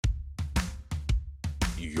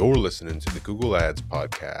You're listening to the Google Ads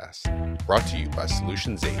Podcast, brought to you by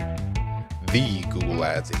Solutions 8, the Google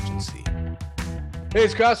Ads agency. Hey,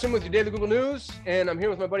 it's Carson with your Daily Google News, and I'm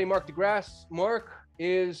here with my buddy Mark DeGrasse. Mark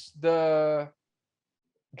is the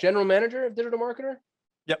general manager of DigitalMarketer?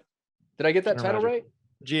 Yep. Did I get that General title manager.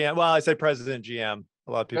 right? GM. Well, I say president GM.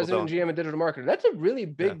 A lot of people President don't. GM at DigitalMarketer. That's a really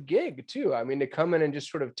big gig, too. I mean, to come in and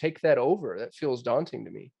just sort of take that over, that feels daunting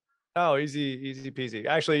to me. Oh, easy peasy.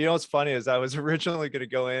 Actually, you know what's funny is I was originally going to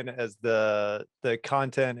go in as the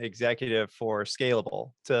content executive for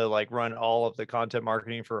Scalable to like run all of the content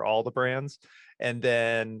marketing for all the brands. And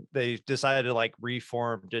then they decided to like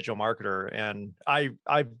reform Digital Marketer. And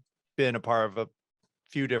I've been a part of a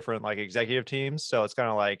few different like executive teams. So it's kind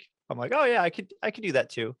of like, I'm like, oh yeah, I could do that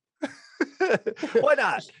too. Why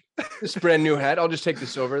not? This brand new hat. I'll just take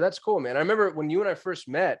this over. That's cool, man. I remember when you and I first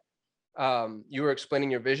met, you were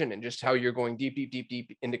explaining your vision and just how you're going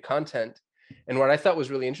deep into content. And what I thought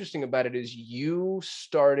was really interesting about it is you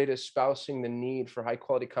started espousing the need for high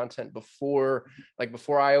quality content before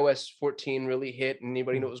iOS 14 really hit and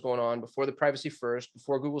anybody knew what was going on, before the privacy first,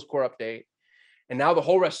 before Google's core update. And now the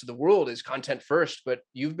whole rest of the world is content first, but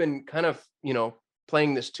you've been kind of,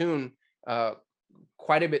 playing this tune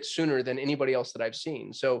quite a bit sooner than anybody else that I've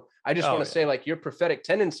seen. So I just want to say like your prophetic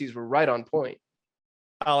tendencies were right on point.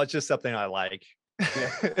 Oh, it's just something I like.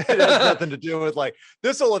 Yeah. It has nothing to do with like,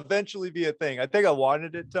 this will eventually be a thing. I think I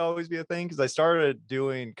wanted it to always be a thing because I started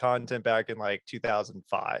doing content back in like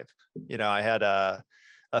 2005. I had a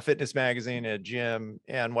fitness magazine at a gym.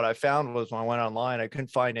 And what I found was when I went online, I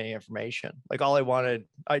couldn't find any information. Like all I wanted,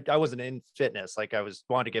 I wasn't in fitness. Like I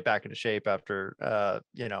wanted to get back into shape after,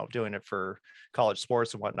 doing it for college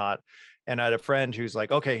sports and whatnot. And I had a friend who's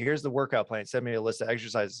like, okay, here's the workout plan. Send me a list of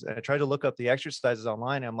exercises. And I tried to look up the exercises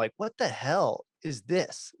online. And I'm like, what the hell is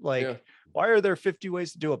this? Like, why are there 50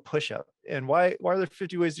 ways to do a push-up? And why are there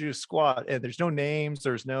 50 ways to do a squat? And there's no names,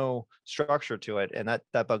 there's no structure to it. And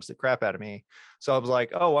that bugs the crap out of me. So I was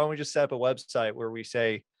like, oh, why don't we just set up a website where we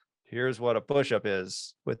say, here's what a push-up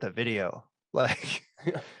is with a video. Like,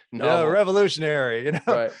 revolutionary,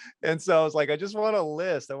 Right. And so I was like, I just want a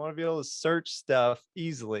list. I want to be able to search stuff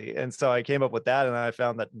easily. And so I came up with that. And then I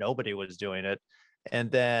found that nobody was doing it.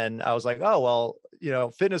 And then I was like, oh,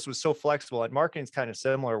 well, fitness was so flexible and marketing's kind of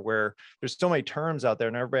similar where there's so many terms out there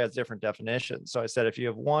and everybody has different definitions. So I said, if you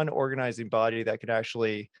have one organizing body that can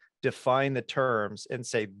actually define the terms and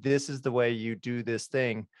say, this is the way you do this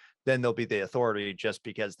thing, then they'll be the authority just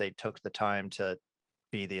because they took the time to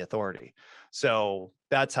be the authority. So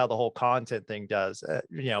that's how the whole content thing does,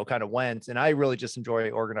 kind of went. And I really just enjoy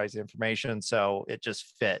organizing information. So it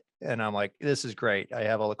just fit. And I'm like, this is great. I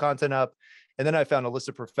have all the content up. And then I found a list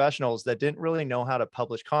of professionals that didn't really know how to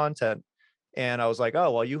publish content. And I was like,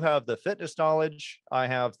 oh, well, you have the fitness knowledge. I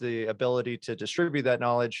have the ability to distribute that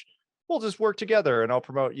knowledge. We'll just work together and I'll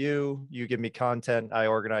promote you. You give me content. I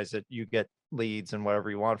organize it. You get leads and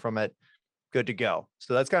whatever you want from it. Good to go.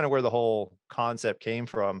 So that's kind of where the whole concept came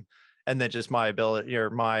from. And then just my ability or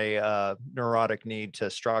my neurotic need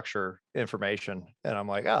to structure information. And I'm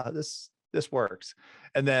like, this works.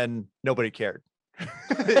 And then nobody cared.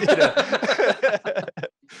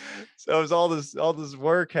 So it was all this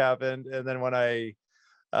work happened. And then when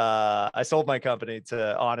I sold my company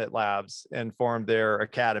to Audit Labs and formed their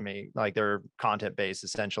academy, like their content base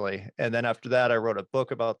essentially. And then after that, I wrote a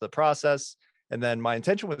book about the process. And then my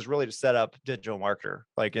intention was really to set up DigitalMarketer.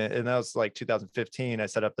 And that was like 2015. I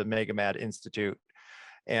set up the MegaMad Institute.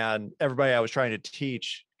 And everybody I was trying to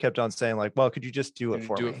teach kept on saying like, well, could you just do it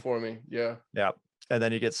for me? Do it for me. Yeah. Yeah. And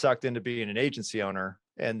then you get sucked into being an agency owner.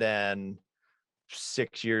 And then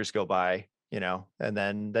 6 years go by, and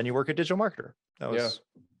then you work at DigitalMarketer. That was,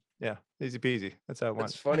 easy peasy. That's how it went.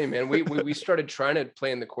 It's funny, man. We started trying to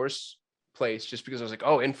play in the course place just because I was like,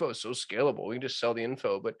 oh, info is so scalable. We can just sell the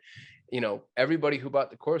info. But everybody who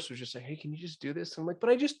bought the course was just like, hey, can you just do this? I'm like, but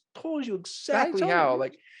I just told you exactly how.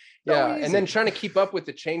 Like, and then trying to keep up with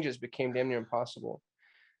the changes became damn near impossible.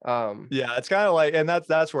 It's kind of like, and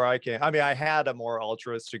that's where I came. I mean, I had a more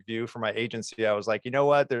altruistic view for my agency. I was like, you know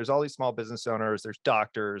what? There's all these small business owners, there's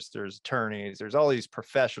doctors, there's attorneys, there's all these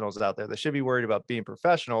professionals out there that should be worried about being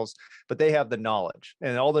professionals, but they have the knowledge,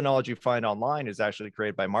 and all the knowledge you find online is actually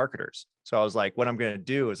created by marketers. So I was like, what I'm going to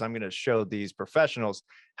do is I'm going to show these professionals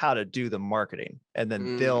how to do the marketing, and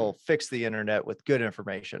then they'll fix the internet with good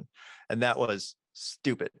information. And that was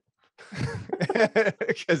stupid.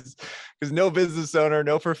 because no business owner,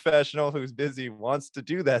 no professional who's busy wants to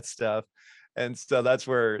do that stuff. And so that's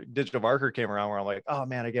where DigitalMarketer came around, where I'm like, oh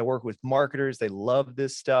man, I get to work with marketers. They love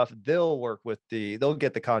this stuff. They'll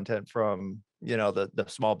get the content from, the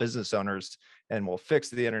small business owners, and we'll fix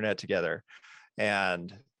the internet together.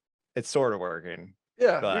 and it's sort of working.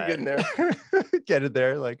 Yeah, But you're getting there. get it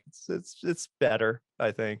there. Like it's better,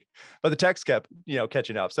 I think. But the text kept,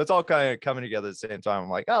 catching up. So it's all kind of coming together at the same time. I'm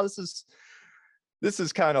like, oh, this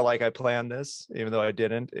is kind of like I planned this, even though I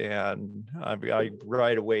didn't. And I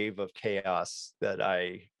ride a wave of chaos that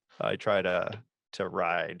I try to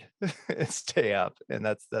ride and stay up. And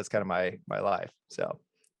that's kind of my life. So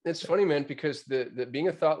It's funny, man, because the being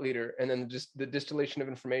a thought leader and then just the distillation of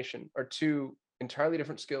information are two entirely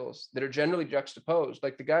different skills that are generally juxtaposed.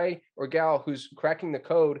 Like the guy or gal who's cracking the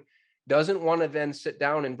code doesn't want to then sit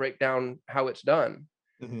down and break down how it's done.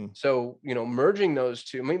 mm-hmm. So, merging those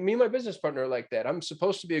two, me and my business partner are like that. I'm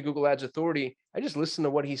supposed to be a Google Ads authority. I just listen to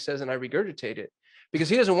what he says and I regurgitate it because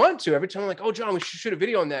he doesn't want to. Every time I'm like, oh, John, we should shoot a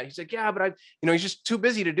video on that. He's like, yeah, but he's just too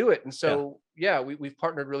busy to do it. And so, we've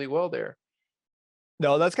partnered really well there.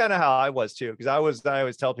 No, that's kind of how I was too. Cause I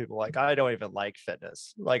always tell people like, I don't even like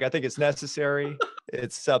fitness. Like, I think it's necessary.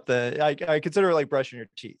 It's something I consider it like brushing your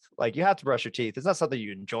teeth. Like you have to brush your teeth. It's not something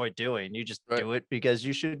you enjoy doing. You just do it because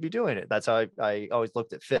you should be doing it. That's how I always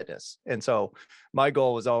looked at fitness. And so my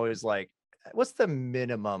goal was always like, what's the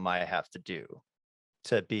minimum I have to do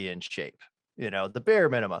to be in shape? The bare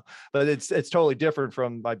minimum. But it's totally different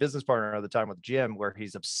from my business partner at the time with Jim, where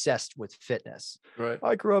he's obsessed with fitness. Right.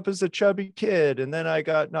 I grew up as a chubby kid and then I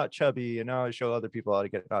got not chubby and now I show other people how to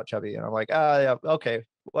get not chubby. And I'm like, yeah, okay,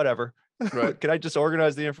 whatever. Right. Can I just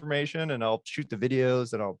organize the information and I'll shoot the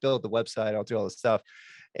videos and I'll build the website, I'll do all this stuff.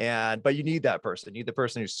 But you need that person. You need the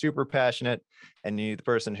person who's super passionate and you need the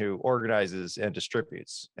person who organizes and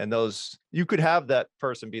distributes. And those, you could have that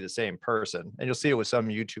person be the same person. And you'll see it with some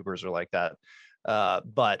YouTubers are like that.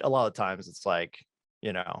 But a lot of times it's like,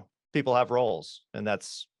 people have roles and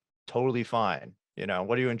that's totally fine.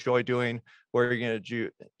 What do you enjoy doing? What are you going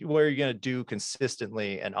to do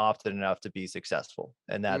consistently and often enough to be successful?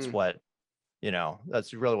 And that's what,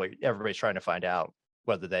 that's really what everybody's trying to find out,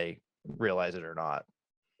 whether they realize it or not.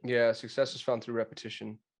 Yeah, success is found through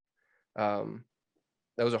repetition. That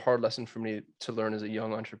was a hard lesson for me to learn as a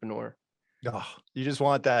young entrepreneur. Oh, you just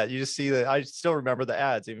want that. You just see that. I still remember the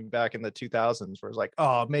ads even back in the 2000s where it's like,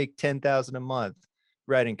 oh, make 10,000 a month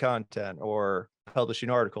writing content or publishing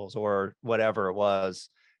articles or whatever it was.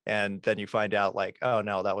 And then you find out like, oh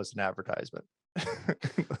no, that was an advertisement.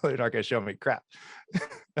 They're not going to show me crap.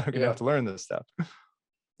 I'm going to have to learn this stuff.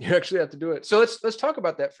 You actually have to do it. So let's talk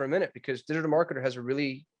about that for a minute, because DigitalMarketer has a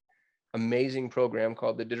really amazing program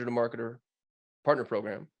called the DigitalMarketer Partner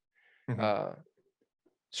Program,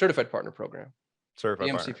 Certified Partner Program, Certified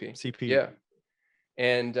DMCP, Partner. CP. Yeah.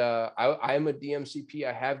 And I'm a DMCP.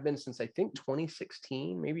 I have been since I think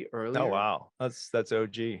 2016, maybe earlier. Oh wow, that's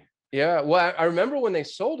OG. Yeah. Well, I remember when they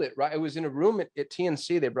sold it. Right, I was in a room at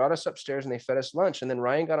TNC. They brought us upstairs and they fed us lunch. And then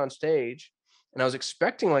Ryan got on stage, and I was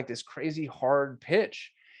expecting like this crazy hard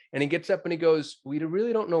pitch. And he gets up and he goes, we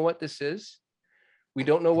really don't know what this is. We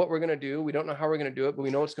don't know what we're going to do. We don't know how we're going to do it, but we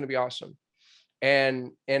know it's going to be awesome.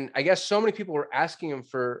 And I guess so many people were asking him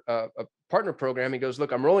for a partner program. He goes,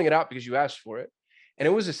 look, I'm rolling it out because you asked for it. And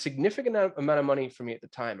it was a significant amount of money for me at the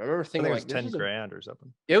time. I remember thinking like 10 grand or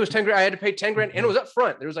something. It was 10 grand. I had to pay 10 grand and it was up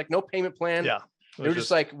front. There was like no payment plan. Yeah. They were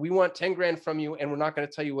just like, we want 10 grand from you and we're not going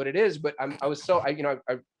to tell you what it is. But I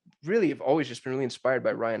really have always just been really inspired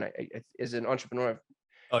by Ryan. I as an entrepreneur,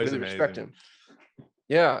 I really respect him.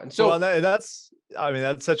 Yeah. And so that's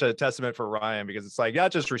such a testament for Ryan, because it's like,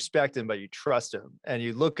 not just respect him, but you trust him and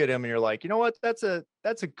you look at him and you're like, you know what? That's a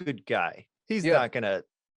good guy. He's not going to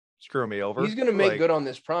screw me over. He's going to make good on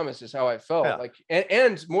this promise is how I felt. Yeah.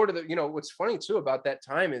 And more to the, what's funny too about that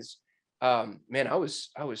time is, man, I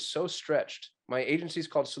was so stretched. My agency is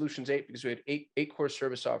called Solutions 8 because we had eight core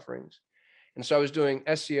service offerings. And so I was doing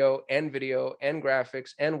SEO and video and graphics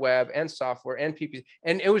and web and software and PP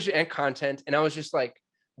and content. And I was just like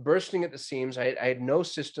bursting at the seams. I had no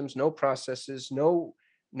systems, no processes, no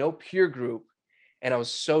peer group. And I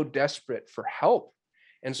was so desperate for help.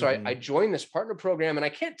 And so I joined this partner program, and I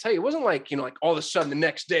can't tell you, it wasn't like, like all of a sudden the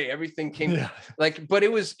next day, everything came but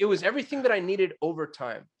it was everything that I needed over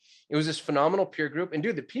time. It was this phenomenal peer group. And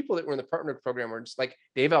dude, the people that were in the partner program were just like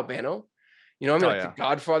Dave Albano, the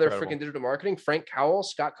godfather of freaking digital marketing, Frank Cowell,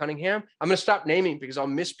 Scott Cunningham. I'm going to stop naming because I'll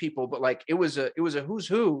miss people, but like, it was a who's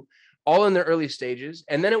who all in their early stages.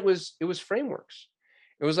 And then it was frameworks.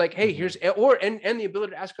 It was like, hey, here's, and the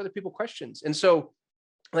ability to ask other people questions. And so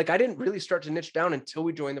like, I didn't really start to niche down until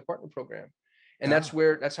we joined the partner program. And that's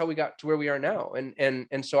how we got to where we are now.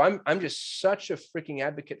 And so I'm just such a freaking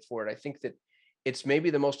advocate for it. I think that it's maybe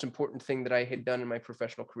the most important thing that I had done in my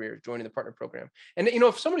professional career, joining the partner program. And,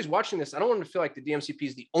 if somebody's watching this, I don't want them to feel like the DMCP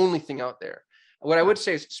is the only thing out there, What I would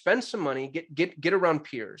say is spend some money, get around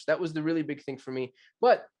peers. That was the really big thing for me.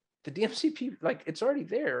 But the DMCP, like, it's already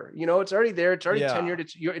there. It's already there. It's already Yeah.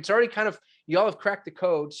 tenured. It's already kind of, y'all have cracked the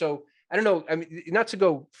code. So I don't know. I mean, not to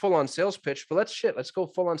go full on sales pitch, but let's go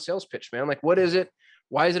full on sales pitch, man. Like, what is it?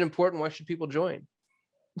 Why is it important? Why should people join?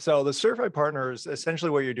 So the certified partners, essentially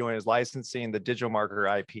what you're doing is licensing the digital marketer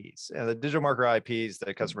IPs, and the digital marketer IPs,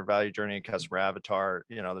 the customer value journey, customer avatar,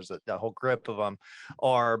 there's a whole grip of them,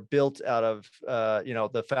 are built out of,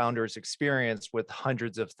 the founder's experience with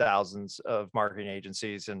hundreds of thousands of marketing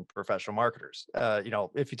agencies and professional marketers.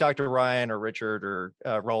 If you talk to Ryan or Richard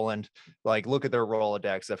or Roland, like, look at their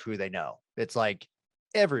Rolodex of who they know. It's like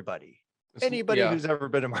everybody. Anybody who's ever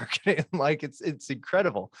been in marketing, like, it's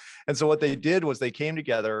incredible. And so what they did was they came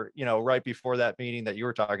together, right before that meeting that you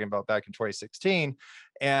were talking about back in 2016,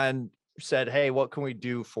 and said, hey, what can we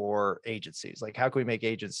do for agencies? Like, how can we make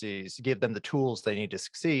agencies, give them the tools they need to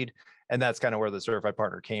succeed? And that's kind of where the certified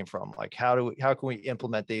partner came from. Like, how can we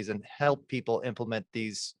implement these and help people implement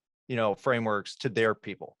these, frameworks to their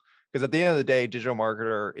people? Because at the end of the day, digital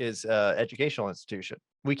marketer is an educational institution.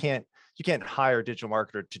 You can't hire a digital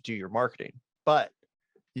marketer to do your marketing, but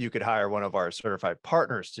you could hire one of our certified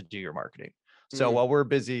partners to do your marketing. So while we're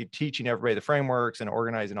busy teaching everybody the frameworks and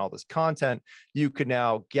organizing all this content, you could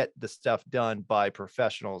now get the stuff done by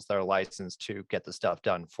professionals that are licensed to get the stuff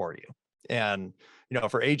done for you. And,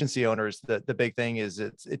 for agency owners, the big thing is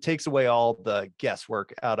it takes away all the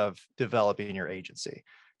guesswork out of developing your agency.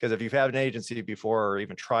 Because if you've had an agency before, or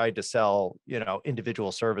even tried to sell,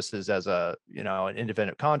 individual services as an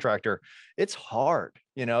independent contractor, it's hard.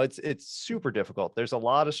 It's super difficult. There's a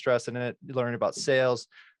lot of stress in it. You learn about sales,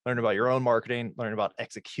 learn about your own marketing, learn about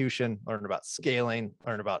execution, learn about scaling,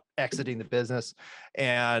 learn about exiting the business.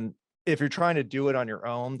 And if you're trying to do it on your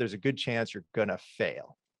own, there's a good chance you're gonna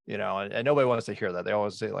fail. And nobody wants to hear that. They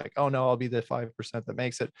always say, like, oh no, I'll be the 5% that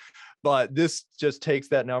makes it. But this just takes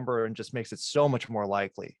that number and just makes it so much more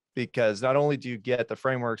likely, because not only do you get the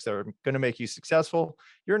frameworks that are going to make you successful,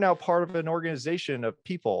 you're now part of an organization of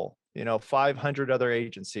people, 500 other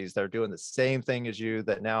agencies that are doing the same thing as you,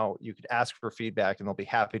 that now you could ask for feedback and they'll be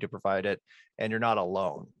happy to provide it. And you're not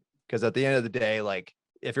alone. Because at the end of the day, like,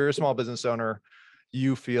 if you're a small business owner,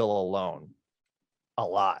 you feel alone a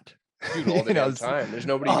lot. Dude, all the damn time. There's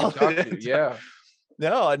nobody you can talk to. Yeah.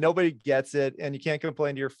 No, nobody gets it. And you can't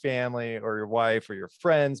complain to your family or your wife or your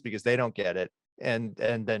friends because they don't get it. And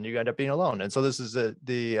then you end up being alone. And so this is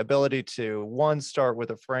the ability to, one, start with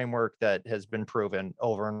a framework that has been proven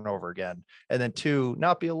over and over again. And then two,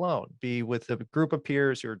 not be alone, be with a group of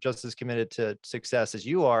peers who are just as committed to success as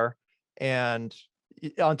you are. And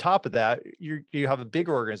on top of that, you have a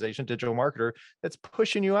bigger organization, digital marketer, that's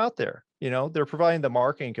pushing you out there. They're providing the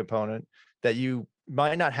marketing component that you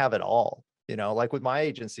might not have at all. Like with my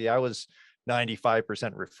agency, I was 95%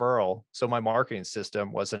 referral. So my marketing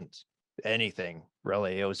system wasn't anything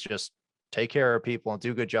really. It was just take care of people and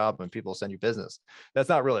do a good job and people send you business. That's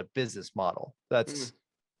not really a business model. That's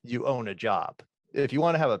you own a job. If you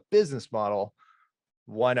want to have a business model,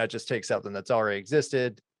 why not just take something that's already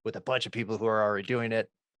existed with a bunch of people who are already doing it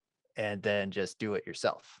and then just do it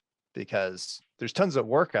yourself? Because there's tons of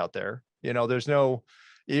work out there. There's no,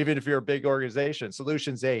 even if you're a big organization,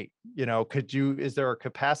 Solutions 8, is there a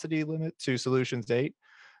capacity limit to Solutions 8?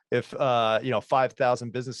 If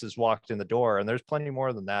 5,000 businesses walked in the door, and there's plenty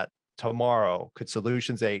more than that tomorrow, could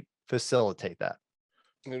Solutions 8 facilitate that?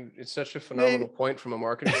 It's such a phenomenal point from a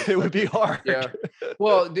marketing perspective. It would be hard. Yeah.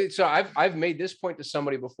 Well, so I've made this point to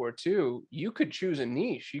somebody before too. You could choose a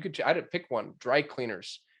niche. I'd pick one: dry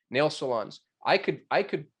cleaners, nail salons. I could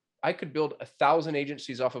build 1,000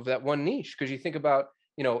 agencies off of that one niche. Because you think about,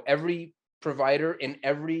 every provider in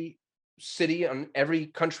every city on every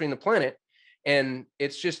country in the planet. And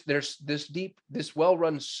it's just, there's this well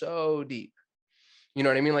runs so deep. You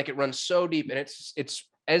know what I mean? Like, it runs so deep, and it's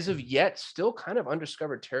as of yet still kind of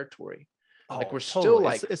undiscovered territory. Like, we're still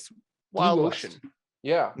like it's wild ocean. West.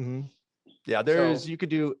 Yeah. Mm-hmm. Yeah, you could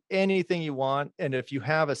do anything you want. And if you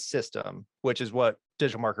have a system, which is what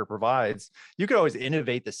Digital Marketer provides, you could always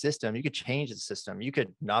innovate the system. You could change the system. You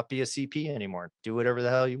could not be a CP anymore, do whatever the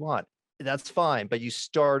hell you want. That's fine. But you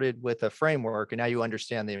started with a framework, and now you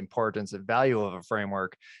understand the importance and value of a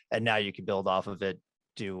framework. And now you can build off of it,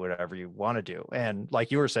 do whatever you want to do. And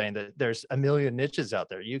like you were saying, that there's a million niches out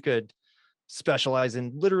there. You could specialize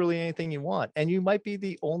in literally anything you want, and you might be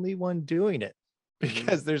the only one doing it,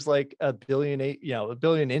 because there's like a billion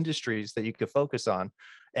industries that you could focus on,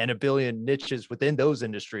 and a billion niches within those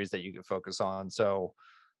industries that you could focus on. So,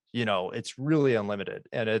 it's really unlimited.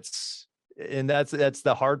 And that's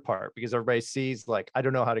the hard part, because everybody sees, like, I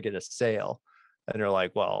don't know how to get a sale. And they're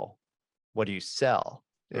like, well, what do you sell?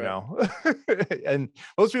 You Right. know, and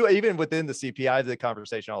most people, even within the CP, I have the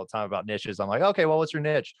conversation all the time about niches. I'm like, okay, well, what's your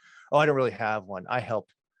niche? Oh, I don't really have one. I help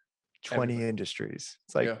 20 Everybody. industries.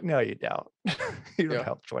 It's like, Yeah. no, you don't. You don't Yeah.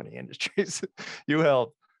 help 20 industries. You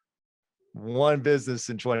help one business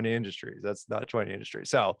in 20 industries. That's not 20 industries.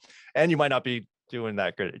 So, and you might not be doing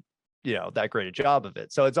that good, that great a job of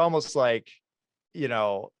it. So it's almost like,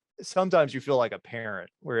 sometimes you feel like a parent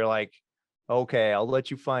where you're like, okay, I'll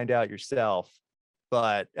let you find out yourself.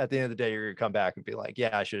 But at the end of the day, you're gonna come back and be like,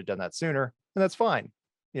 yeah, I should have done that sooner. And that's fine.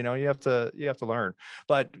 You have to learn.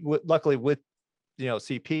 But luckily with,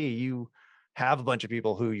 CP, you have a bunch of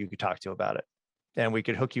people who you could talk to about it. And we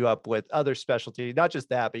could hook you up with other specialty, not just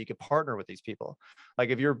that, but you could partner with these people. Like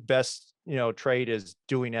if your best, trade is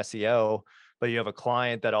doing SEO, but you have a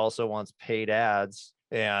client that also wants paid ads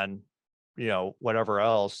and, whatever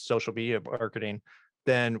else, social media marketing,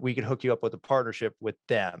 then we could hook you up with a partnership with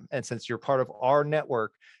them. And since you're part of our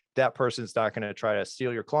network, that person's not going to try to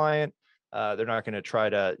steal your client. They're not going to try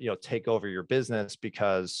to, take over your business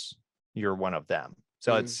because you're one of them.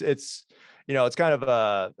 So it's kind of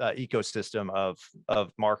a ecosystem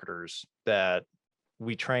of marketers that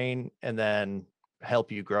we train and then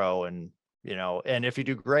help you grow. And, and if you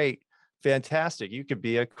do great, fantastic. You could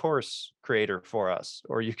be a course creator for us,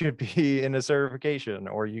 or you could be in a certification,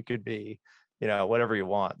 or you could be, whatever you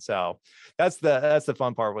want. So that's the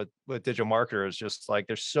fun part with digital marketer, is just like,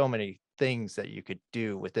 there's so many things that you could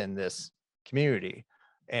do within this community,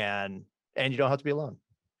 and you don't have to be alone.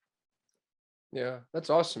 Yeah,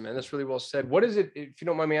 that's awesome, man. That's really well said. What is it, if you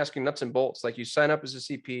don't mind me asking, nuts and bolts? Like, you sign up as a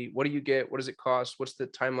CP, what do you get? What does it cost? What's the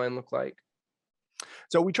timeline look like?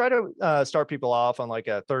 So we try to start people off on like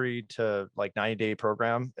a 30 to like 90-day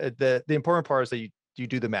program. The important part is that you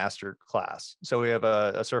do the master class. So we have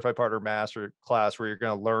a certified partner master class where you're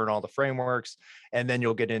going to learn all the frameworks, and then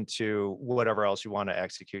you'll get into whatever else you want to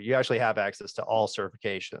execute. You actually have access to all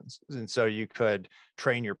certifications. And so you could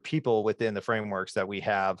train your people within the frameworks that we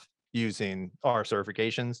have using our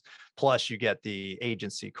certifications. Plus you get the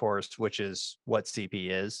agency course, which is what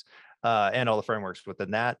CP is, and all the frameworks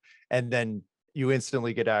within that. And then you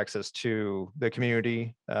instantly get access to the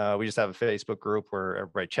community. We just have a Facebook group where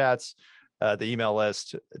everybody chats, the email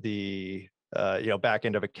list, the back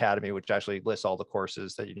end of Academy, which actually lists all the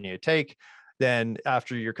courses that you need to take. Then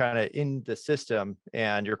after you're kind of in the system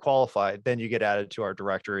and you're qualified, then you get added to our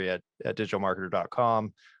directory at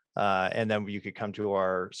digitalmarketer.com. And then you could come to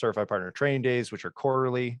our certified partner training days, which are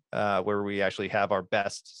quarterly, where we actually have our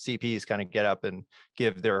best CPs kind of get up and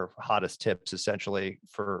give their hottest tips essentially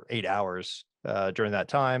for 8 hours during that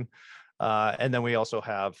time. And then we also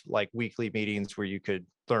have like weekly meetings where you could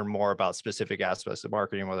learn more about specific aspects of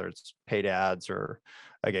marketing, whether it's paid ads or,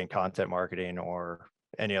 again, content marketing or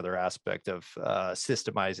any other aspect of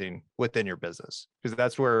systemizing within your business. Because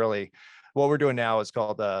that's where really what we're doing now is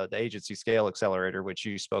called the Agency Scale Accelerator, which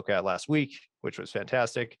you spoke at last week, which was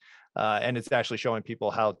fantastic. And it's actually showing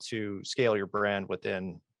people how to scale your brand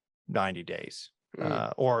within 90 days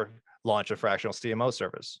or launch a fractional CMO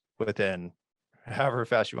service within however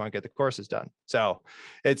fast you want to get the courses done. So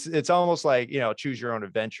it's almost like, choose your own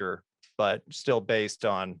adventure, but still based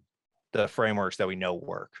on the frameworks that we know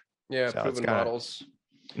work. Yeah, so proven models.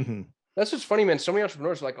 Mm-hmm. That's just funny, man. So many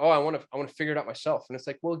entrepreneurs are like, "Oh, I want to figure it out myself," and it's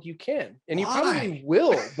like, well, you can, and you probably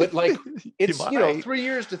will, but like, it's 3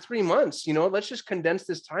 years to 3 months. Let's just condense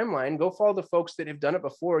this timeline. Go follow the folks that have done it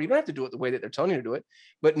before. You don't have to do it the way that they're telling you to do it,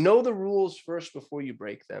 but know the rules first before you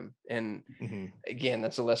break them. And again,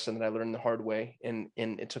 that's a lesson that I learned the hard way, and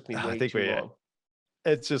it took me way too long.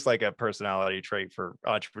 It's just like a personality trait for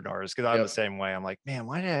entrepreneurs, because I'm the same way. I'm like, man,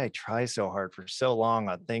 why did I try so hard for so long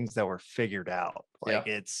on things that were figured out? Like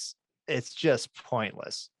it's just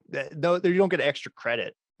pointless. No, you don't get extra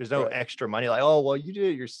credit. There's no extra money. Like, oh, well, you did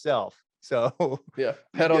it yourself. So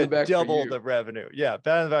pat on the back, double the revenue. Yeah,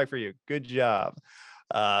 pat on the back for you. Good job.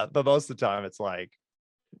 But most of the time it's like,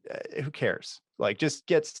 who cares? Like, just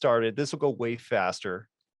get started. This will go way faster.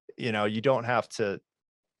 You don't have to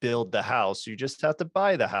build the house. You just have to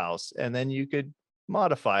buy the house, and then you could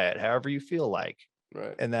modify it however you feel like.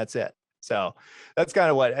 Right. And that's it. So that's kind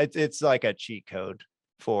of what it's like, a cheat code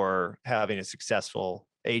for having a successful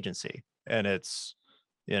agency. And it's,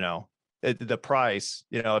 the price,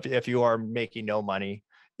 if you are making no money,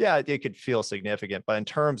 it could feel significant. But in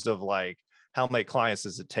terms of like, how many clients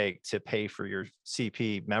does it take to pay for your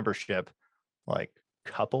CP membership? Like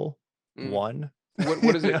one. What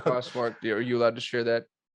does it cost, Mark? Are you allowed to share that?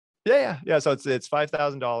 Yeah. So it's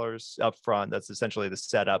 $5,000 up front. That's essentially the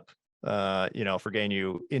setup, for getting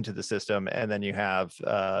you into the system. And then you have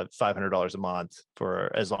 $500 a month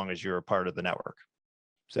for as long as you're a part of the network.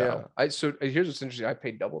 So So here's what's interesting. I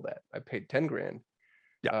paid double that. I paid 10 grand.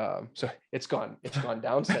 yeah, So it's gone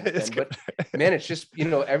down since it's then. good. But man, it's just,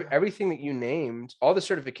 everything that you named, all the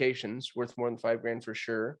certifications worth more than 5 grand for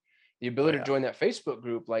sure. The ability to join that Facebook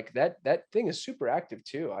group, like that thing is super active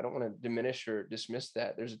too. I don't want to diminish or dismiss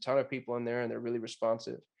that. There's a ton of people in there and they're really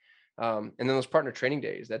responsive. And then those partner training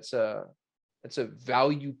days, that's a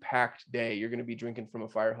value packed day. You're going to be drinking from a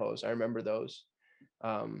fire hose. I remember those.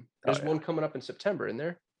 There's one coming up in September, in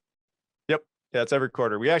there. Yep. Yeah, it's every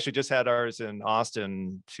quarter. We actually just had ours in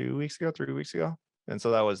Austin 3 weeks ago. And so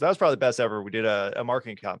that was probably the best ever. We did a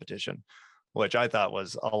marketing competition, which I thought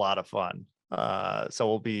was a lot of fun. So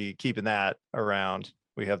we'll be keeping that around.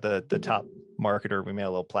 We have the top marketer. We made a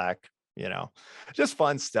little plaque, just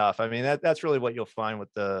fun stuff. I mean, that's really what you'll find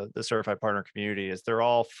with the certified partner community is they're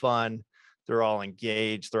all fun. They're all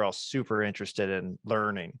engaged. They're all super interested in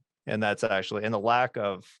learning. And that's actually, and the lack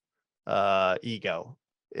of ego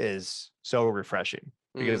is so refreshing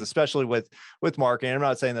because especially with marketing, I'm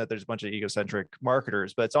not saying that there's a bunch of egocentric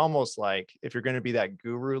marketers, but it's almost like if you're going to be that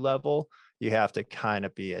guru level, you have to kind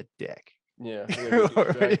of be a dick. Yeah.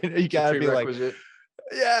 You gotta be like,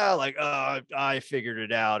 yeah, like, oh, I figured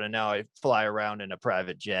it out and now I fly around in a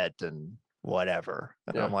private jet and whatever.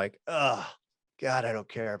 And I'm like, oh God, I don't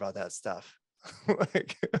care about that stuff.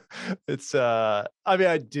 Like it's I mean,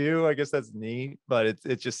 I do, I guess that's neat, but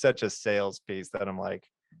it's just such a sales piece that I'm like,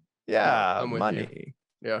 yeah, I'm with money.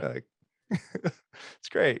 You. Yeah. Like, it's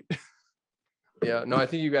great. Yeah, no, I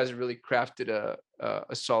think you guys have really crafted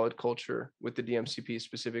a solid culture with the DMCP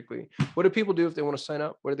specifically. What do people do if they want to sign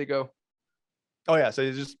up? Where do they go? Oh yeah, so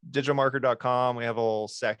it's just digitalmarketer.com. We have a whole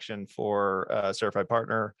section for certified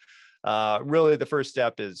partner. Really, the first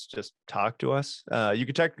step is just talk to us. You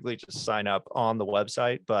could technically just sign up on the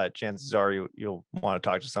website, but chances are you'll want to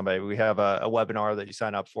talk to somebody. We have a webinar that you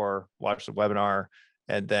sign up for, watch the webinar,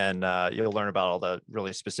 and then you'll learn about all the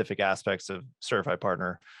really specific aspects of certified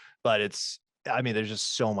partner. But there's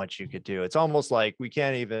just so much you could do. It's almost like we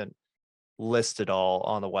can't even list it all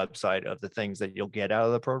on the website of the things that you'll get out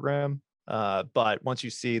of the program. But once you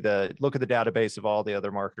see look at the database of all the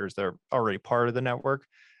other marketers that are already part of the network,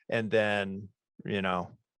 and then,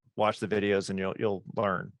 watch the videos and you'll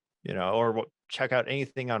learn, or check out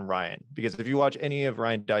anything on Ryan, because if you watch any of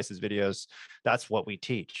Ryan Dice's videos, that's what we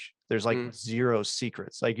teach. There's like zero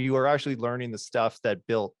secrets. Like you are actually learning the stuff that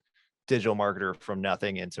built Digital Marketer from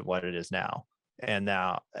nothing into what it is now. And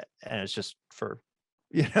it's just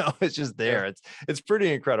it's just there. Yeah. It's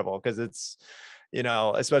pretty incredible because it's,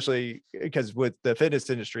 especially because with the fitness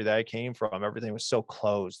industry that I came from, everything was so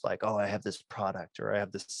closed. Like, oh, I have this product or I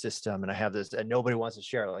have this system and I have this, and nobody wants to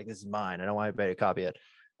share it. Like, this is mine. I don't want anybody to copy it.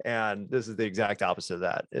 And this is the exact opposite of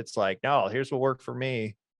that. It's like, no, here's what worked for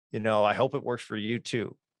me. I hope it works for you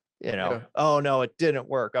too. Oh no, it didn't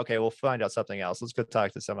work. Okay, we'll find out something else. Let's go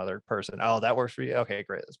talk to some other person. Oh, that works for you. Okay,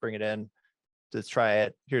 great. Let's bring it in. Let's try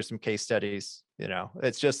it. Here's some case studies.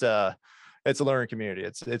 It's just it's a learning community.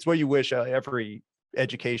 It's what you wish every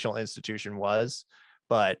educational institution was,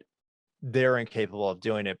 but they're incapable of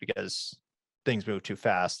doing it because things move too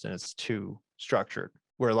fast and it's too structured.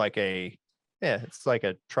 We're like it's like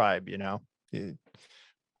a tribe,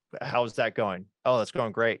 How's that going? Oh, that's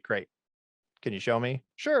going great. Can you show me?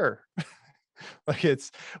 Sure. Like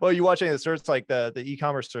you watch any of the certs, like the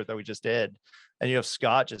e-commerce cert that we just did, and you have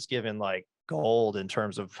Scott just giving like gold in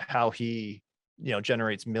terms of how he,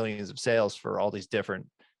 generates millions of sales for all these different,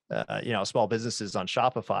 small businesses on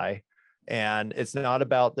Shopify. And it's not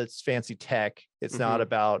about this fancy tech. It's not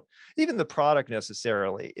about even the product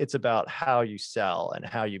necessarily. It's about how you sell and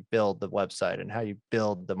how you build the website and how you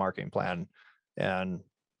build the marketing plan. And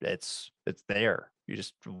it's there. You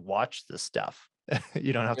just watch this stuff.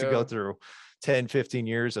 You don't have to go through 10, 15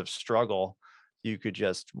 years of struggle. You could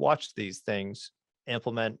just watch these things,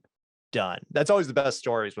 implement, done. That's always the best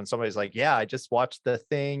stories when somebody's like, yeah, I just watched the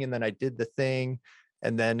thing and then I did the thing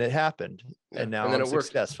and then it happened and now I'm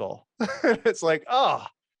successful. It's like, oh,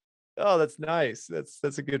 that's nice.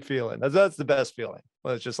 That's a good feeling. That's the best feeling.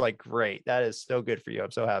 Well, it's just like, great. That is so good for you.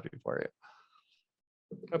 I'm so happy for you.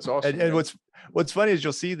 That's awesome. And what's funny is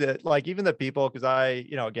you'll see that, like, even the people, because I,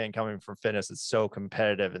 again, coming from fitness, it's so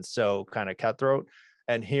competitive and so kind of cutthroat.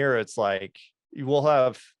 And here it's like, you will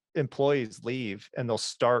have employees leave and they'll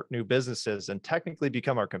start new businesses and technically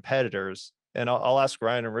become our competitors. And I'll ask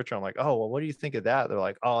Ryan and Richard, I'm like, oh, well, what do you think of that? They're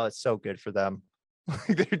like, oh, it's so good for them.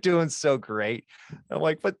 They're doing so great. I'm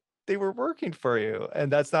like, but they were working for you.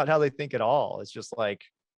 And that's not how they think at all. It's just like,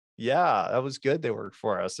 yeah, that was good. They worked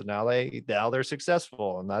for us. And now they're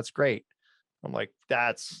successful. And that's great. I'm like,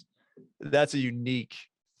 that's a unique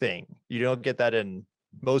thing. You don't get that in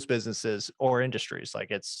most businesses or industries.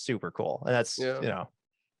 Like, it's super cool. And that's,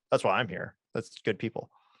 that's why I'm here. That's good people.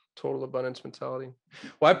 Total abundance mentality.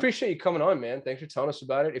 Well, I appreciate you coming on, man. Thanks for telling us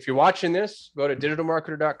about it. If you're watching this, go to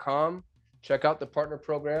digitalmarketer.com. Check out the partner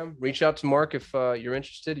program. Reach out to Mark if you're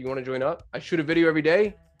interested. You want to join up. I shoot a video every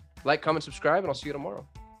day. Like, comment, subscribe, and I'll see you tomorrow.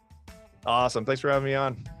 Awesome. Thanks for having me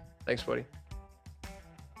on. Thanks, buddy.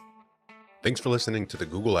 Thanks for listening to the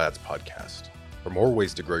Google Ads podcast. For more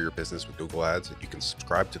ways to grow your business with Google Ads, you can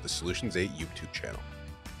subscribe to the Solutions 8 YouTube channel.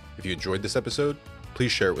 If you enjoyed this episode,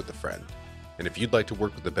 please share it with a friend. And if you'd like to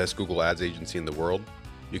work with the best Google Ads agency in the world,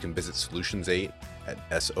 you can visit Solutions 8 at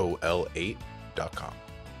sol8.com.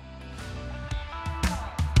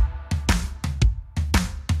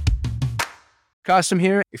 Custom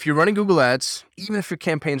here. If you're running Google Ads, even if your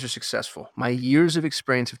campaigns are successful, my years of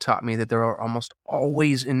experience have taught me that there are almost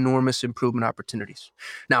always enormous improvement opportunities.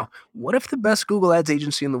 Now, what if the best Google Ads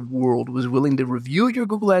agency in the world was willing to review your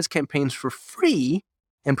Google Ads campaigns for free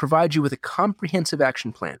and provide you with a comprehensive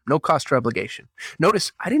action plan, no cost or obligation?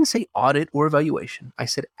 Notice, I didn't say audit or evaluation. I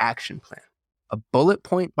said action plan. A bullet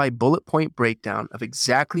point by bullet point breakdown of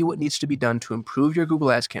exactly what needs to be done to improve your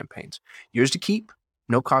Google Ads campaigns. Yours to keep,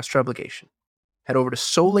 no cost or obligation. Head over to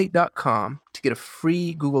sol8.com to get a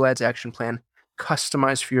free Google Ads action plan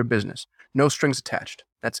customized for your business. No strings attached.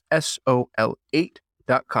 That's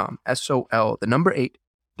sol8.com. SOL, the number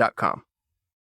 8.com.